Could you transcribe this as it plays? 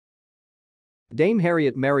Dame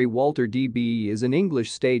Harriet Mary Walter DBE is an English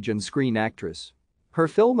stage and screen actress. Her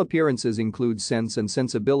film appearances include Sense and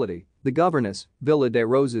Sensibility, The Governess, Villa de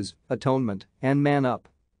Roses, Atonement, and Man Up.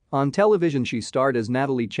 On television she starred as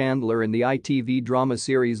Natalie Chandler in the ITV drama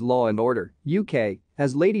series Law and Order, UK,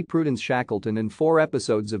 as Lady Prudence Shackleton in 4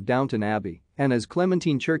 episodes of Downton Abbey, and as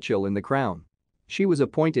Clementine Churchill in The Crown. She was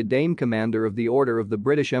appointed Dame Commander of the Order of the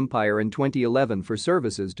British Empire in 2011 for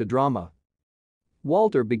services to drama.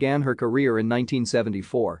 Walter began her career in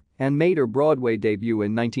 1974 and made her Broadway debut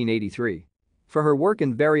in 1983. For her work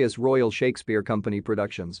in various Royal Shakespeare Company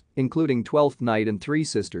productions, including Twelfth Night and Three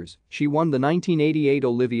Sisters, she won the 1988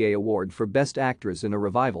 Olivier Award for Best Actress in a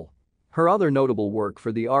Revival. Her other notable work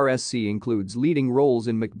for the RSC includes leading roles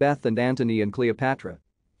in Macbeth and Antony and Cleopatra.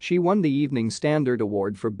 She won the Evening Standard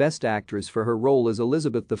Award for Best Actress for her role as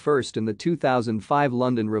Elizabeth I in the 2005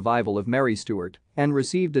 London revival of Mary Stuart and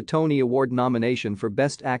received a Tony Award nomination for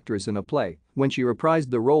Best Actress in a Play when she reprised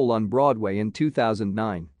the role on Broadway in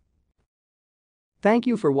 2009. Thank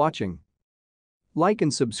you for watching. Like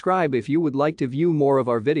and subscribe if you would like to view more of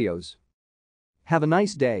our videos. Have a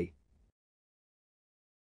nice day.